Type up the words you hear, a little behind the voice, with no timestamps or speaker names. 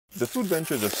The food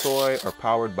ventures of Soai are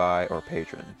powered by our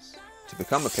patrons. To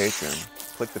become a patron,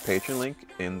 click the patron link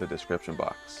in the description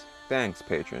box. Thanks,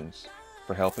 patrons,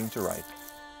 for helping to write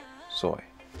Soai.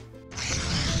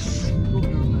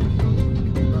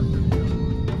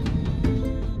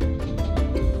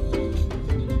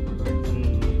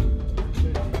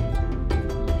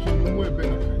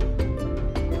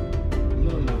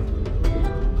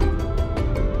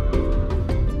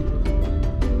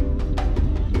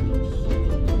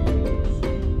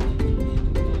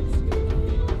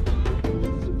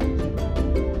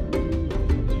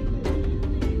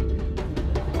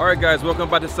 Alright guys, welcome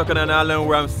back to Sucking on Island,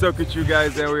 where I'm stuck with you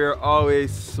guys and we are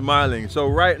always smiling. So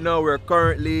right now we're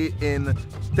currently in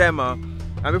Tema,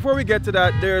 and before we get to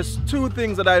that, there's two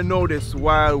things that I noticed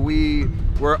while we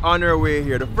were on our way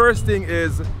here. The first thing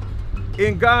is,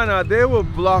 in Ghana they will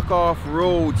block off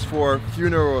roads for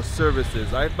funeral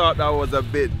services. I thought that was a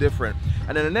bit different.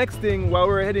 And then the next thing, while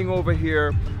we were heading over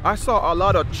here, I saw a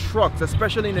lot of trucks,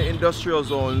 especially in the industrial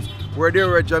zones, where there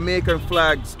were Jamaican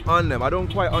flags on them. I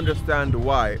don't quite understand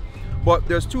why. But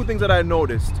there's two things that I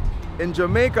noticed. In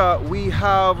Jamaica, we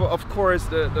have, of course,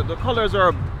 the colors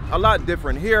are a lot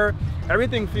different. Here,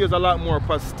 everything feels a lot more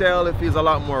pastel, it feels a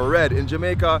lot more red. In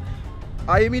Jamaica,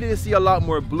 I immediately see a lot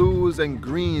more blues and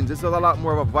greens. This is a lot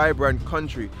more of a vibrant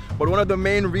country. But one of the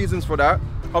main reasons for that,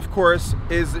 of course,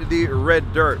 is the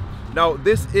red dirt. Now,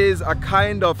 this is a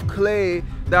kind of clay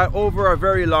that over a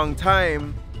very long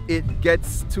time, it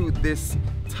gets to this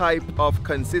type of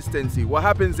consistency. What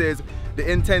happens is the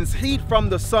intense heat from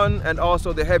the sun and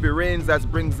also the heavy rains that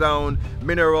brings down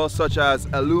minerals such as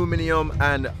aluminum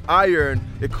and iron,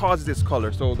 it causes this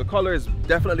color. So the color is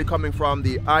definitely coming from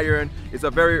the iron. It's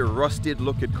a very rusted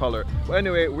looking color. But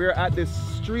anyway, we're at this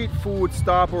street food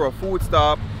stop, or a food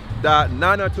stop, that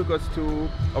Nana took us to.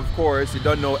 Of course, you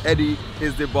don't know, Eddie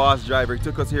is the boss driver. He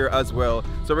took us here as well.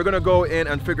 So we're gonna go in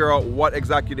and figure out what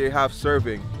exactly they have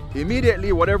serving.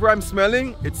 Immediately, whatever I'm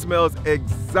smelling, it smells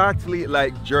exactly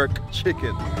like jerk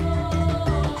chicken.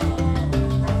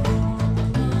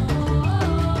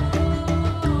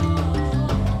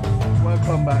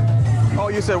 Welcome back. Oh,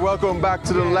 you said welcome back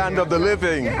to the land of the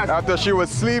living, after she was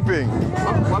sleeping.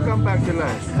 Welcome back to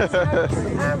life.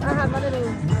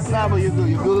 Nah, but you're good.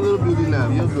 You're good, little beauty now.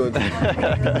 You're good.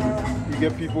 You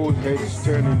get people's heads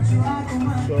turning.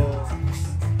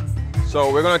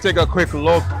 So we're gonna take a quick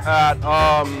look at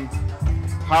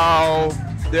how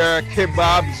their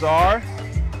kebabs are.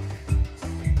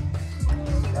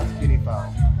 That's guinea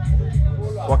fowl.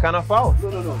 What kind of fowl?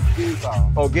 No. Guinea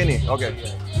fowl. Oh, guinea. Okay.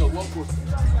 So what goes?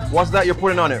 What's that you're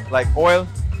putting on it? Like oil?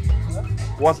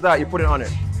 What's that you're putting on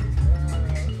it?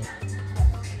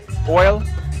 Oil?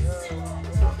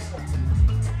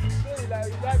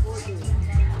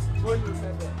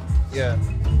 Yeah.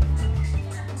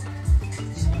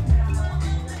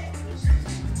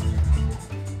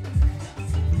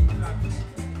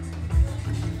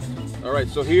 All right,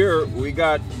 so here we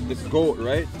got this goat,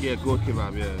 right? Yeah, goat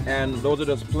kebab, yeah. And those are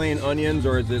just plain onions,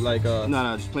 or is it like a...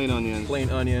 No, just plain onions. Plain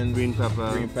onions. Green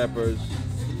pepper. Green peppers.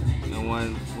 And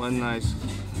one nice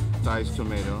diced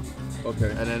tomato. Okay.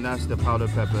 And then that's the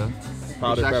powdered pepper.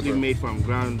 Powdered It's actually pepper. made from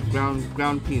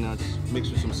ground peanuts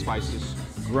mixed with some spices.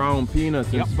 Ground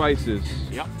peanuts and spices.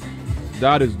 Yep.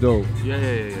 That is dope. Yeah.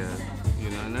 You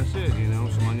know, and that's it, you know,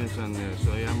 some onions on there.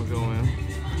 So yeah, I'm gonna go in.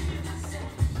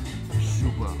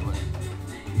 Super hot.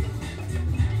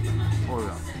 Oh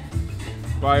yeah.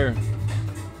 Fire.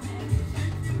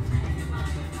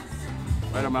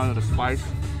 Right amount of the spice.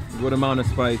 Good amount of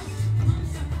spice.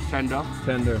 Tender.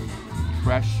 Tender.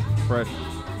 Fresh. Fresh.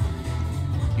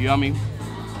 Yummy.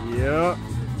 Yeah.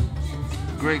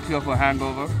 Great cure for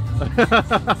hangover.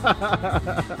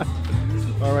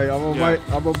 All right, I'm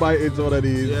gonna bite into one of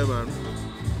these. Yeah, man.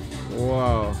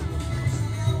 Wow.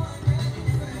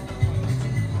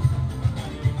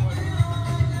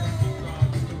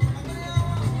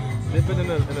 Dip it in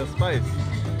a spice.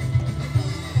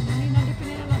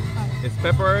 It's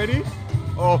pepper already?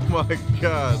 Oh my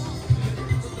god.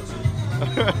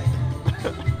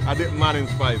 I dip mine in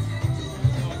spice.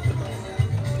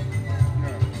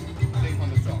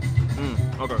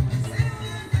 Okay.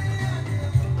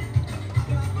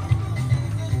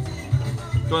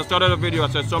 So I started the video, I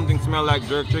said something smelled like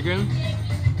jerk chicken.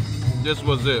 This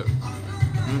was it.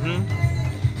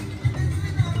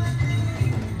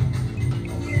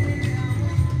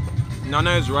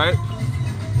 Nana is right.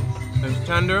 It's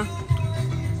tender.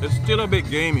 It's still a bit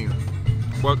gamey,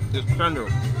 but it's tender.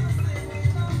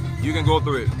 You can go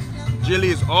through it. Jilly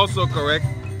is also correct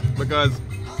because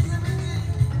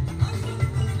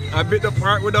I bit the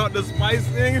part without the spice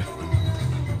thing,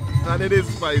 and it is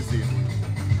spicy.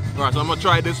 Alright, so I'm gonna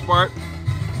try this part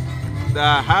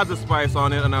that has the spice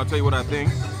on it and I'll tell you what I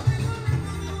think.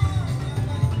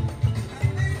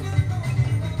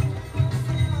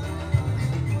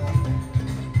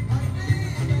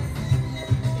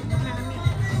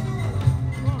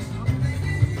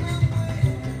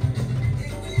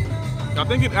 I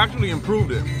think it actually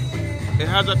improved it. It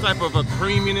has a type of a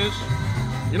creaminess,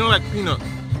 you know, like peanut.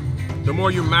 The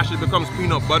more you mash it, becomes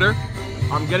peanut butter.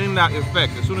 I'm getting that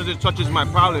effect. As soon as it touches my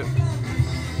palate,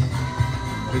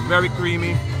 it's very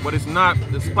creamy, but it's not,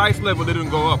 the spice level didn't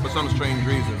go up for some strange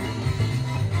reason.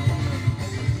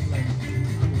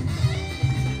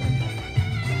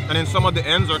 And then some of the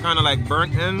ends are kind of like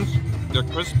burnt ends. They're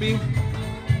crispy.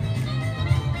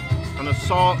 And the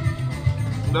salt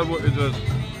level is just,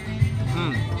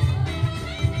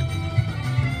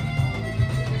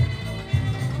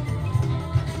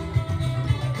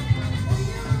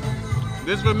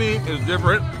 This for me is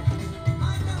different,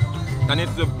 and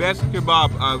it's the best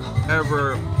kebab I've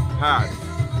ever had.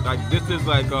 Like this is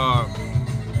like,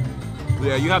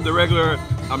 yeah, you have the regular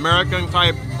American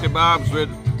type kebabs with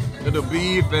the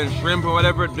beef and shrimp or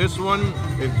whatever. This one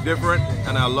is different,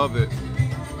 and I love it.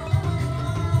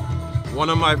 One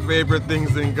of my favorite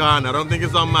things in Ghana. I don't think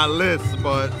it's on my list,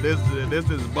 but this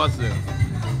is bussin'.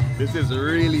 This is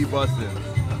really bussin'.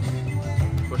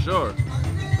 For sure.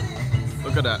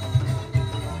 Look at that.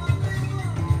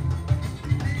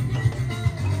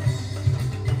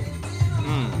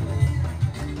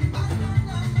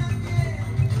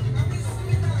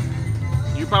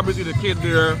 You probably see the kid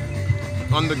there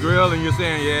on the grill and you're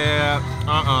saying, yeah,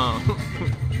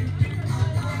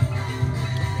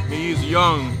 He's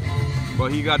young,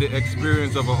 but he got the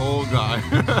experience of an old guy.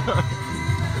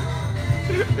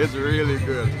 It's really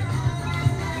good.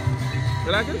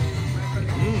 You like it?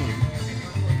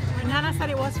 When Nana said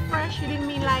it was fresh, he didn't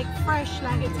mean like fresh,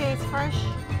 like it tastes fresh.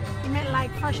 He meant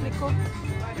like freshly cooked.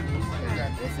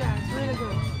 Yeah, it's really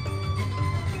good.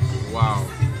 Wow.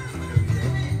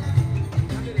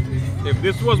 If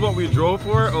this was what we drove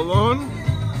for alone,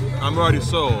 I'm already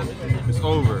sold. It's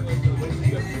over.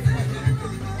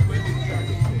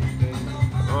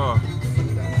 Oh.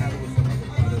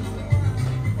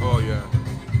 Oh yeah.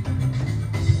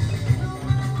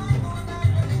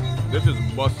 This is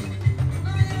bussin'.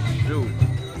 Shoot.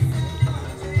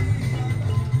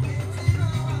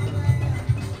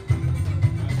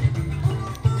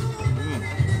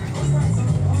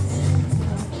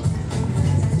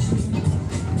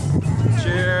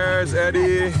 Cheers,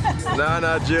 Eddie.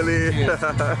 Nana, Jilly. Yes.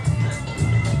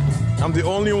 I'm the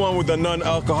only one with a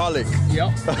non-alcoholic.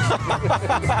 Yep.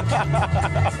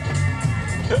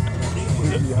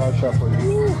 How sharp for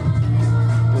you?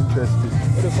 Interesting.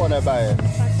 What the phone I buy?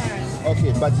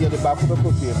 Okay, but the Banku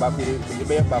cookie, the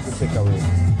Banku take away.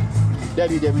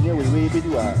 Debbie, we be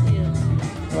do it.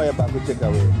 Oh, yeah, Banku take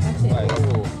away. Right.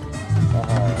 Oh.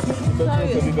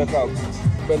 Be back out.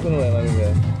 Banku no.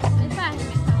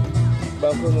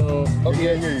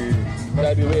 Okay.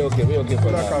 Daddy, we okay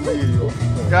for now.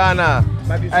 Ghana,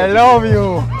 I love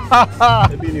you.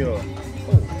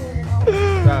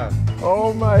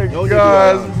 Oh my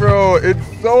gosh, bro, it's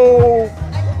so...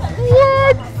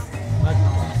 What?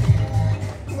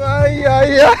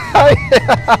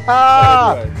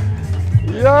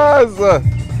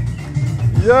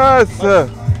 Yes.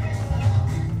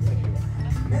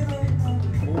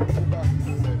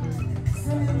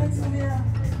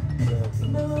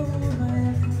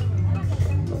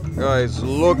 Guys,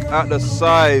 look at the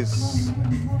size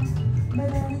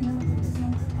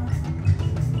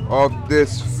of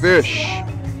this fish.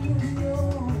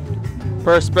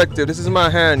 Perspective, this is my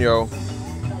hand, yo.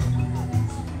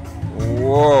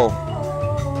 Whoa.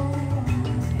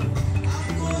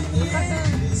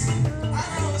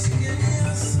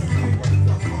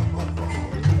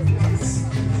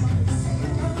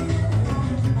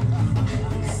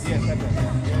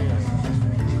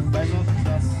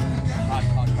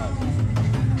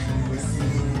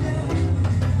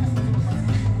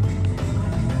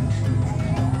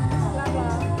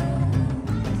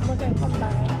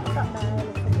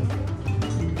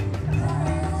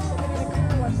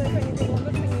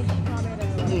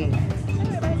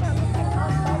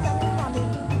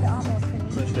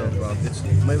 It's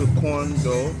made with corn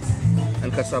dough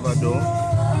and cassava dough.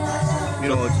 You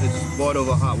know, it's boiled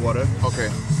over hot water. Okay.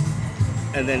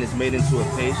 And then it's made into a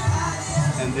paste.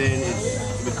 And then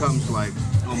it becomes like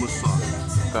almost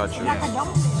soft. Gotcha. Like a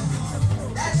dumpling.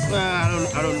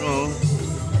 I don't know.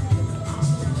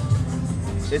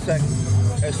 It's like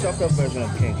a softer version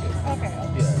of Kenkey. Okay.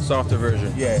 Yeah. Softer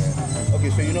version. Yeah. Okay,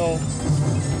 so you know,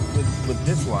 with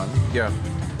this one, Yeah.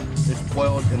 it's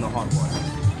boiled in the hot water.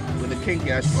 With the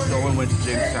Kenkey I saw when we went to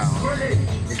Jamestown,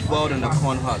 it's boiled in a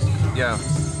corn husk. Yeah.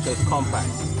 So it's compact.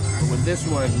 But with this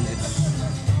one, it's,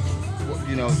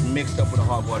 you know, it's mixed up with the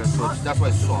hot water, so that's why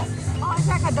it's soft. Oh, it's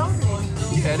like a dumpling.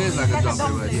 Yeah, it is like a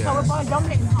dumpling, right? Yeah. So we put a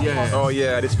dumpling in hot water. Oh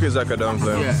yeah, this feels like a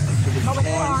dumpling. Yeah. So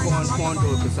it's corn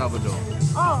dough cassava dough.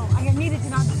 Oh, and you need it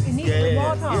in with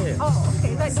water. Yeah. Oh, okay,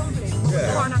 it's like dumpling.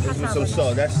 Yeah. Corn and With cassava. some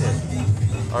salt, that's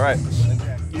it. All right.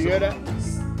 You hear that?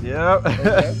 Yep.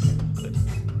 Okay.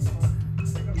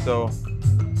 So.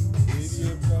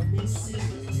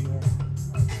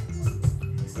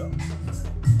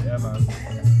 Yeah, man.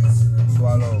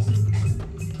 Swallow.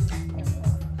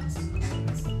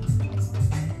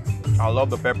 I love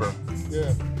the pepper.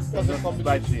 Yeah, that's a Spicy.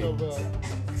 combination of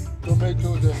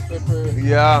tomatoes and pepper.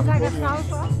 Yeah. It's like a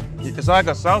salsa. It's like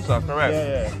a salsa, correct?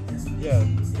 Yeah,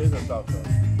 there's a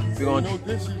salsa. We're going You know,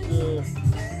 this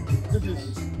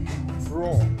is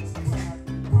raw.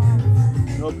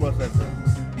 No processing.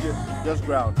 Yes. Just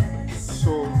ground.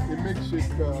 So it makes it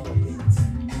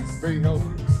very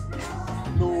healthy.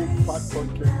 No fat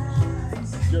content.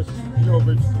 Just pure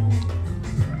vegetables.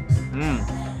 Mm.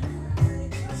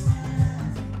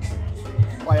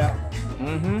 Fire.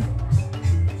 Mm-hmm.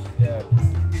 Yeah.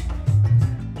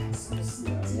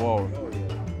 Whoa. Oh,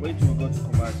 yeah. Wait till we go to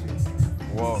Kumasi.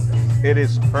 Whoa. It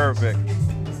is perfect.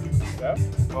 Yeah?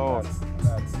 Oh.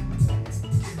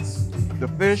 The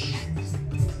fish,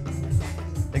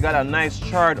 they got a nice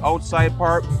charred outside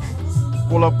part,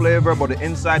 full of flavor, but the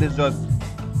inside is just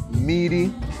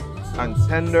meaty and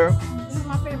tender. This is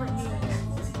my favorite meal.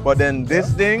 But then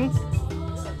this thing,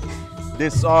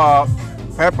 this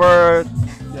pepper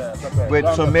Yeah, pepper. with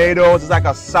Ground tomatoes, it's like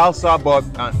a salsa, but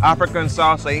an African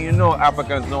salsa. You know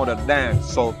Africans know the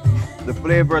dance, so the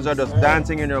flavors are just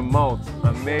dancing in your mouth.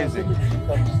 Amazing.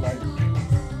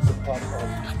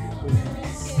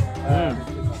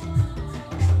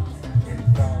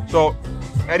 So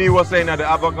Eddie was saying that the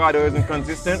avocado isn't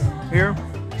consistent here.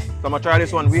 So I'm gonna try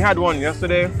this one. We had one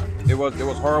yesterday. It was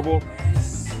horrible.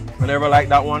 I never liked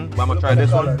that one, but I'm gonna try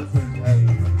this one.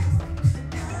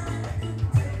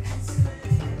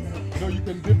 You know, you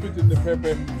can dip it in the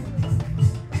pepper.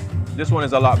 This one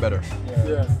is a lot better.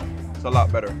 Yeah. It's a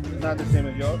lot better. It's not the same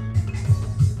as yours?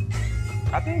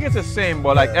 I think it's the same,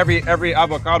 but like every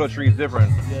avocado tree is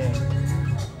different. Yeah.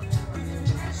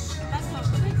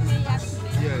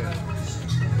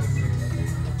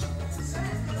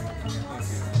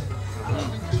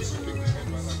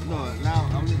 No, now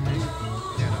I'm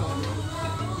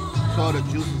so all the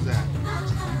juices at.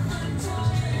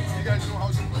 You guys know how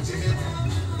to put it in?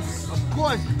 Of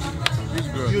course. It's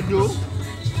good. You do.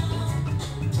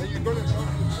 And you're gonna know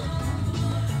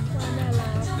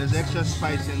There's extra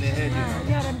spice in the head, you know.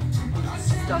 Yeah, them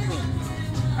stuffing.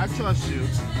 I trust you.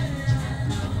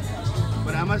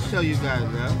 But I must tell you guys,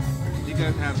 you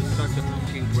guys have such a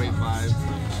fucking great vibe.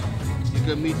 You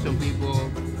can meet some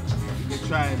people, you can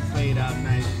try and play it out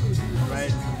nice,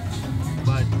 right?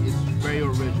 But it's very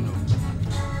original.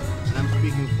 And I'm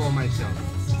speaking for myself.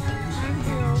 Thank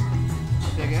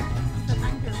you. Say again?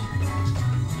 Thank you.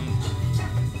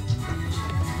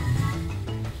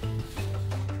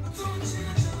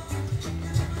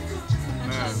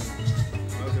 Man.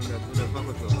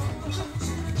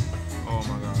 Oh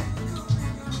my God.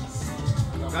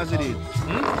 That's it.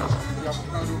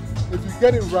 if you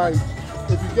get it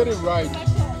right,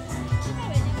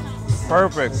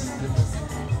 Perfect.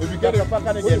 if you get it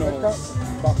right,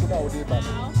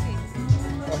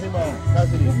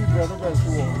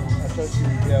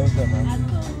 Yeah, what's up, man?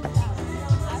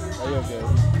 Are you okay?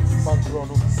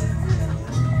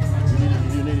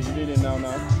 You need it now.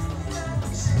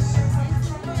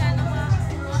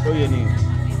 Oh, you need.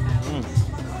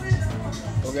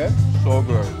 Okay? So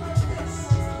good.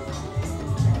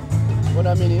 What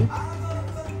I mean?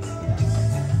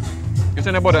 You're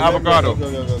saying about the avocado.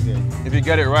 Okay. If you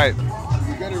get it right. If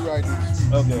you get it right,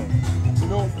 it's, Okay. you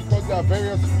know, because there are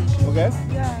various species. Okay?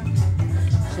 Yeah.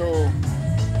 So,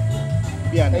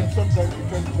 Yeah. and sometimes you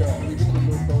can't tell, even the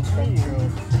locals can't tell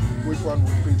which one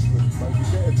will taste good. But if you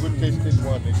get a good tasting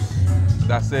one, it's,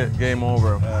 That's it. Game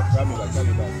over. Tell me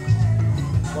back.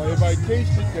 but if I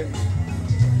taste it and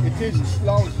it tastes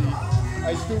lousy,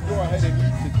 I still go ahead and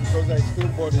eat it because I still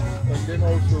bought it. And then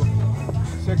also,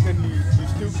 secondly, you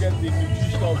still get the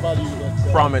nutritional value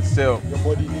that From it still. your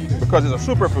body needs. Because it's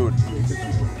a superfood. It's a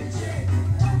superfood.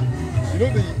 You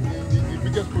know the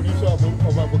biggest producer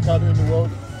of avocado in the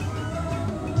world?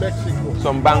 Mexico.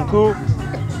 Some Banku.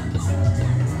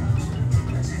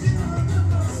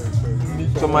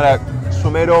 Some of that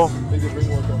tomato They bring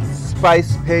water.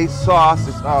 spice paste sauce.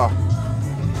 It's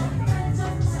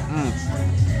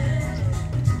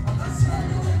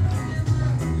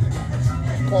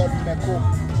called mako.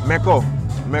 Mako.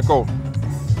 Mako.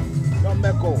 Not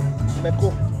meko. Meko.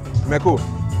 Mako.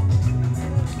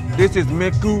 This is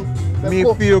Meku. Me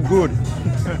Mako. feel good.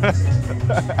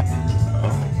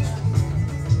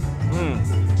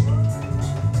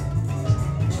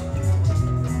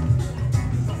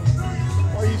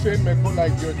 Why are you saying meko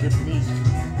like you're Japanese?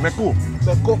 Meku.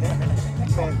 Meko.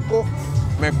 Meko.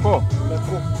 Meko.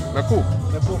 Meko. Meku.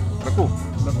 Meko. Meku.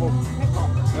 Meko.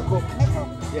 Meko.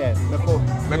 Yeah, meko.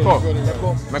 Meko. Meko.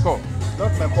 Meko.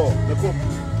 Not meko. Meko.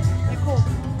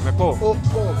 Meko. Oh,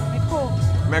 oh.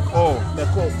 Meko.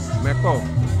 Meko. Meko.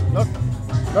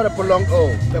 Not a prolonged O.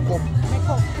 Meko.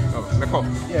 Oh, Meko.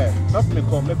 Yeah, not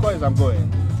meko. Meko is I'm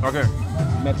going. Okay.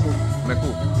 Meko. Meku.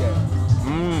 Yeah.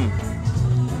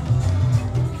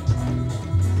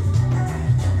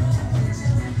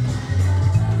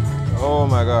 Oh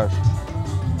my gosh.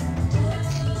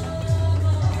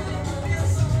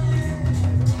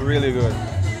 It's really good.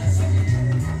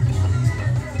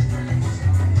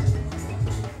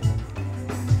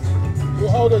 So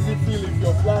how does it feel if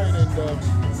you're flying and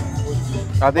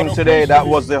I think today that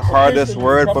was the hardest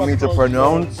word for me to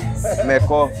pronounce.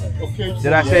 Meko.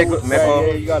 Did I say good? Meko?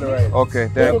 Yeah, you got it right. Okay,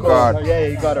 thank God. Yeah,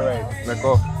 you got it right.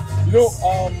 Meko. You know,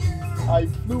 I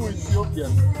flew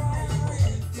Ethiopian.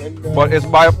 And, But it's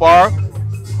by far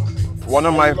one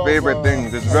of my I love, favorite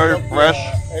things. It's I very love, fresh.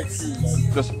 Like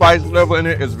The spice level in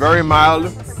it is very mild.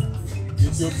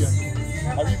 Ethiopian.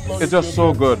 Have you flown It's just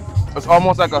so Ethiopian? good. It's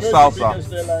almost like a Where's the salsa,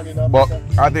 biggest airline in but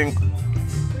Africa? I think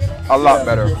a lot Yeah,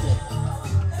 better. Ethiopian.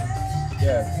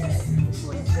 Yeah.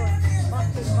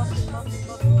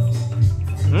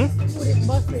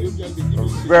 Ethiopian, they give me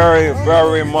Very,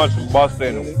 very much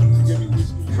busting. they give me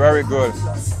whiskey. Very good.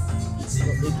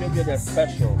 Ethiopia, they're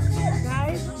special.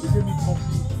 They give me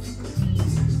coffee.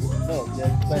 No,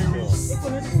 they're special.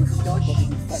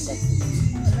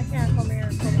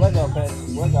 Where's our friend?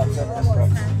 Where's our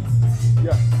friend?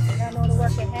 Yeah.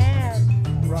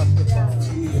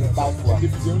 Babua.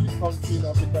 It's the only country in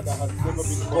Africa that has never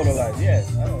been Colonized, yeah.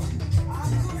 I know.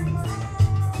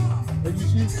 And you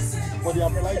see, for the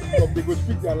Appalachian club, they go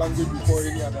speak their language before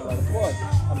any other language. What?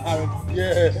 I'm having.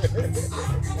 Yeah.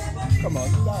 Come on,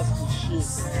 That's the shit,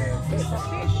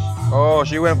 man. Oh,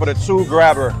 she went for the two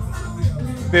grabber.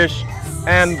 Fish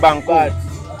and Banku.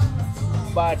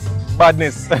 Bad.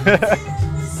 Badness.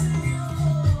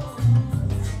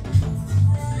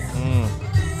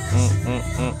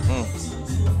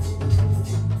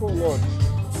 Oh Lord.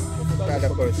 That's the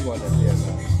first one that's here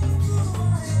now.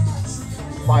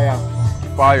 Fire.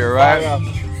 Fire, right? Fire.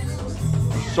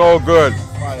 So good.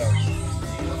 Fire.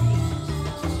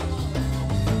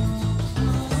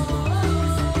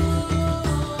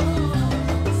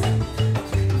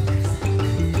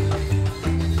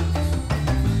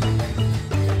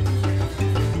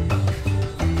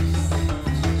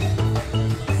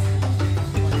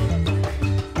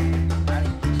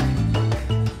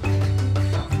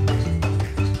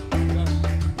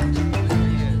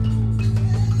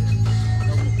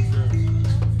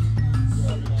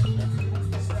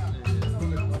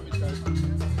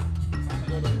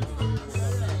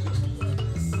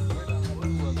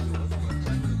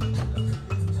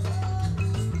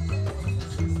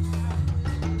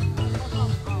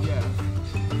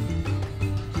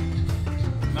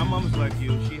 My mom's like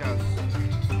you. She's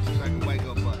like a white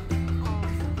girl butt.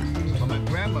 But my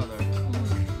grandmother.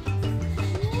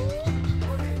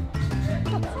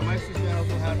 So my sister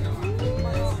also has them.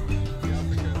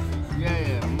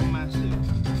 Yeah, massive.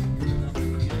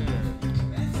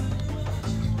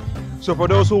 Yeah. So for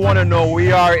those who want to know,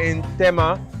 we are in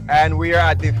Tema and we are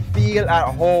at the Feel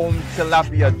at Home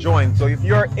Tilapia Joint. So if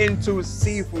you're into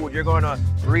seafood, you're going to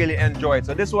really enjoy it.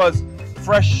 So this was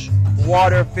fresh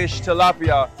water fish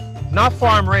tilapia, not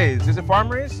farm raised. Is it farm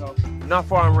raised? No. Not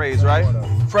farm raised, right?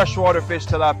 Freshwater fish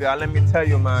tilapia. And let me tell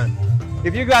you, man,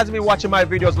 if you guys have been watching my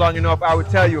videos long enough, I would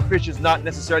tell you fish is not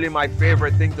necessarily my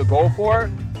favorite thing to go for,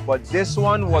 but this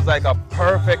one was like a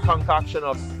perfect concoction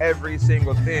of every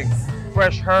single thing.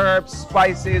 Fresh herbs,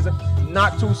 spices,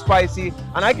 not too spicy,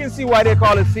 and I can see why they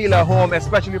call it Feel at Home,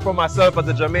 especially for myself as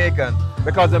a Jamaican,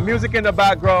 because the music in the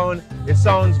background, it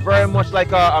sounds very much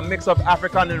like a mix of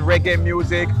African and reggae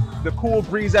music, the cool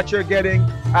breeze that you're getting,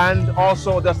 and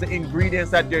also just the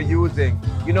ingredients that they're using.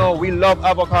 You know, we love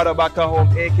avocado back at home,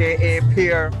 aka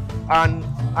pear, and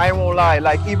I won't lie,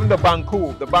 like even the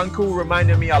Banku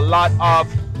reminded me a lot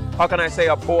of, how can I say,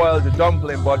 a boiled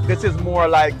dumpling, but this is more,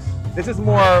 I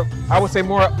would say,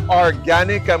 more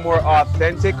organic and more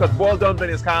authentic, because boiled dumpling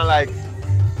is kind of like,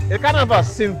 it's kind of a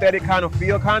synthetic kind of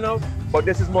feel, but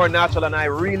this is more natural, and I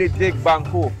really dig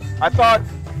Banku. I thought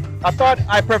I thought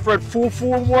I preferred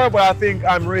Fufu more, but I think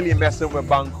I'm really messing with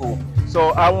Banku. So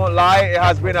I won't lie, it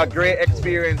has been a great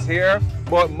experience here.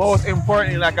 But most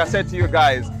importantly, like I said to you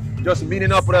guys, just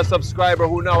meeting up with a subscriber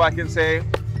who now I can say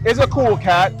is a cool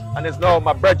cat, and it's now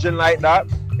my brethren like that.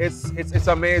 It's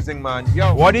amazing, man.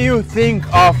 Yo, what do you think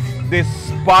of this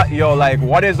spot, yo? Like,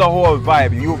 what is the whole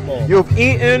vibe? You've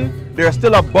eaten, there's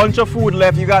still a bunch of food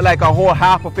left. You got like a whole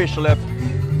half a fish left.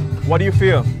 What do you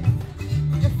feel?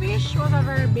 The fish was a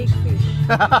very big fish.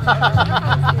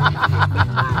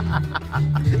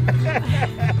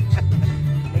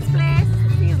 This place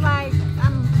feels like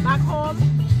I'm back home.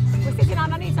 We're sitting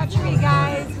underneath a tree,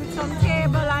 guys, with some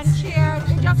table and chairs.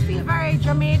 It just feels very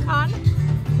Jamaican.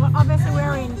 But obviously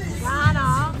we're in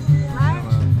Ghana, right?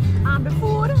 The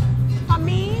food, for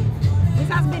me, this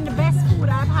has been the best food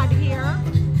I've had here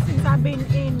since I've been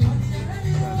in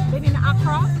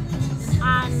Accra.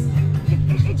 And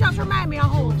it just reminds me of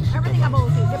home, everything about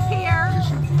it. The pear,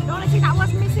 the only thing that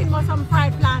was missing was some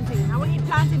fried plantain. I will eat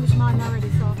plantain this morning already,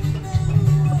 so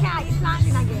we can't eat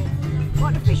plantain again.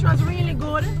 But the fish was really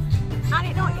good. And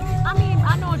it don't, I mean,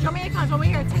 I know Jamaicans, when we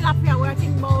hear tilapia, we're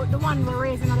thinking about the one we're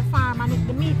raising on the farm, and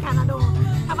the meat kind of don't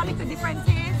have a little different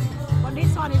taste. But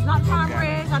this one is not farm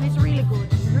raised, and it's really good.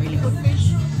 Really good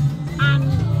fish. And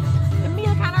the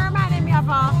meal kind of reminded me of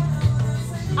a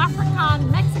African,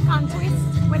 Mexican twist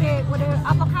with the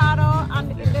avocado,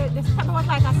 and the pepper was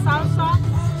like a salsa.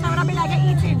 So it would be like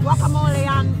eating guacamole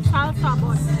and salsa,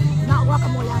 but not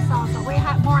guacamole and salsa. Way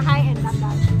more high end than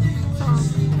that. So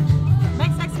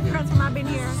next experience when I've been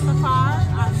here so far,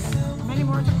 and many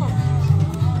more to come.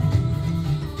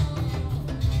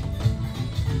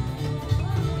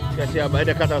 Yes, yeah, but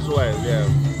the cut as well, yeah.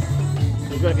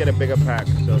 She's gonna get a bigger pack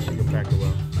so she can pack it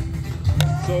well.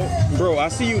 So, bro, I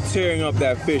see you tearing up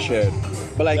that fish head,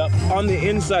 but like on the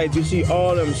inside, you see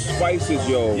all them spices,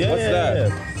 yo. Yeah, what's that?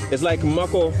 Yeah. It's like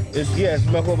mako. It's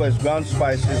mako, but it's ground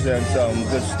spices and some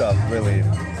good stuff, really.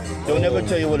 They'll never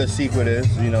tell you what the secret is,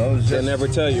 you know. They'll never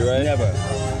tell you, right? Never.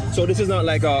 So this is not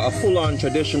like a full-on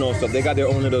traditional stuff. They got their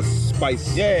own little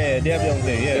spice. Yeah, they have their own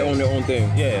thing. Yeah, they own their own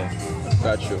thing. Yeah.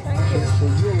 Got you. So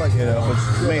you like it,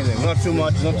 it's amazing. Not too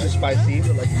much, not too spicy. Yeah.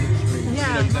 You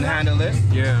know, you can handle it.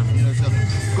 Yeah. You know, it's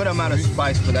a good amount of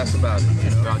spice, but that's about it. You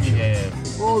know? Got you. Yeah.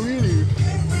 Oh, really?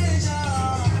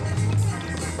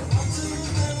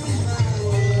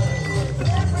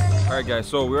 Alright guys,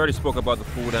 so we already spoke about the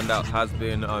food and that has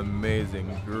been amazing.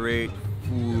 Great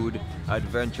food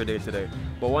adventure day today.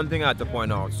 But one thing I had to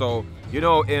point out, so you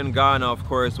know in Ghana, of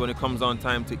course, when it comes on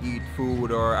time to eat food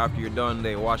or after you're done,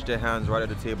 they wash their hands right at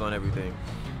the table and everything.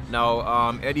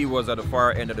 Now Eddie was at the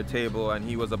far end of the table and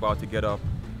he was about to get up.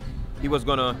 He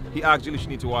asked Julie she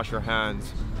need to wash her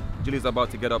hands. Julie's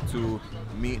about to get up to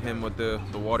meet him with the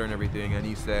water and everything, and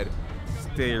he said,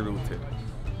 stay rooted.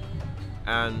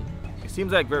 And it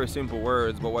seems like very simple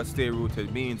words, but what stay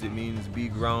rooted means, it means be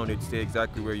grounded, stay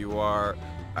exactly where you are,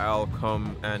 I'll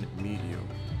come and meet you.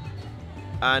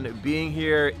 And being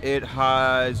here, it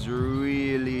has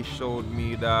really showed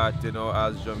me that, you know,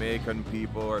 as Jamaican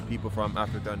people or people from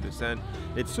African descent,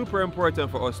 it's super important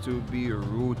for us to be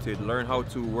rooted, learn how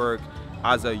to work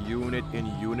as a unit in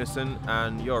unison,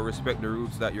 and respect the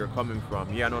roots that you're coming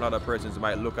from. Yeah, I know other persons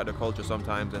might look at the culture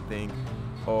sometimes and think,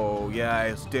 oh yeah,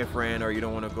 it's different, or you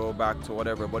don't want to go back to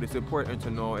whatever, but it's important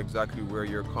to know exactly where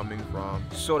you're coming from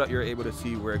so that you're able to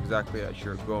see where exactly that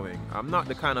you're going. I'm not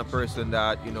the kind of person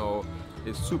that, you know,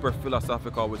 is super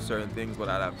philosophical with certain things, but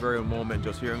at that very moment,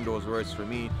 just hearing those words for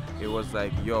me, it was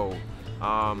like, yo,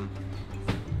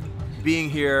 being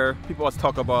here, people always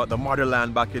talk about the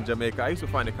motherland back in Jamaica. I used to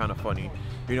find it kind of funny,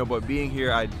 you know, but being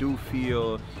here, I do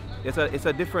feel it's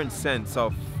a different sense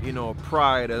of, you know,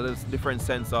 pride, a different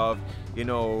sense of, you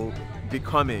know,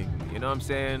 becoming, you know what I'm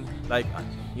saying? Like,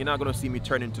 you're not gonna see me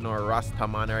turn into no Rasta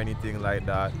man or anything like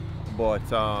that, but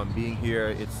being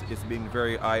here, it's been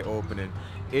very eye-opening.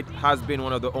 It has been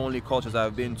one of the only cultures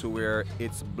I've been to where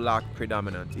it's black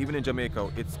predominant. Even in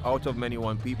Jamaica, it's out of many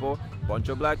one people, bunch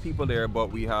of black people there,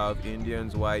 but we have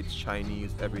Indians, whites,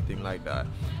 Chinese, everything like that.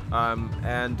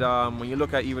 When you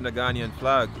look at even the Ghanaian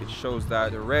flag, it shows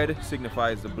that the red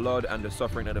signifies the blood and the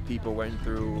suffering that the people went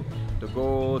through. The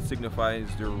gold signifies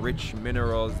the rich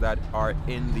minerals that are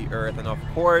in the earth. And of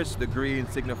course, the green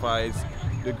signifies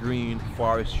the green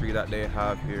forestry that they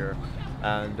have here.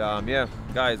 And yeah,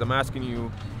 guys, I'm asking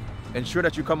you, ensure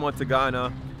that you come out to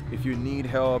Ghana. If you need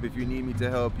help, if you need me to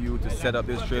help you to set up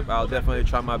this trip, I'll definitely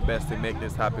try my best to make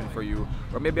this happen for you.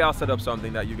 Or maybe I'll set up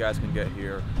something that you guys can get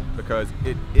here, because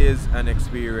it is an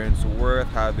experience worth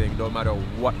having no matter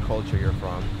what culture you're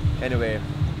from. Anyway,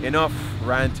 enough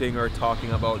ranting or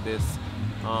talking about this.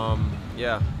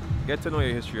 Yeah, get to know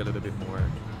your history a little bit more.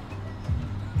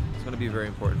 It's going to be very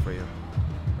important for you.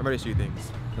 Remember these 3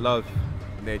 things: love,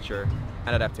 nature,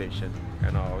 and adaptation.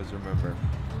 And always remember,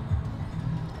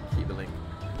 keep the link.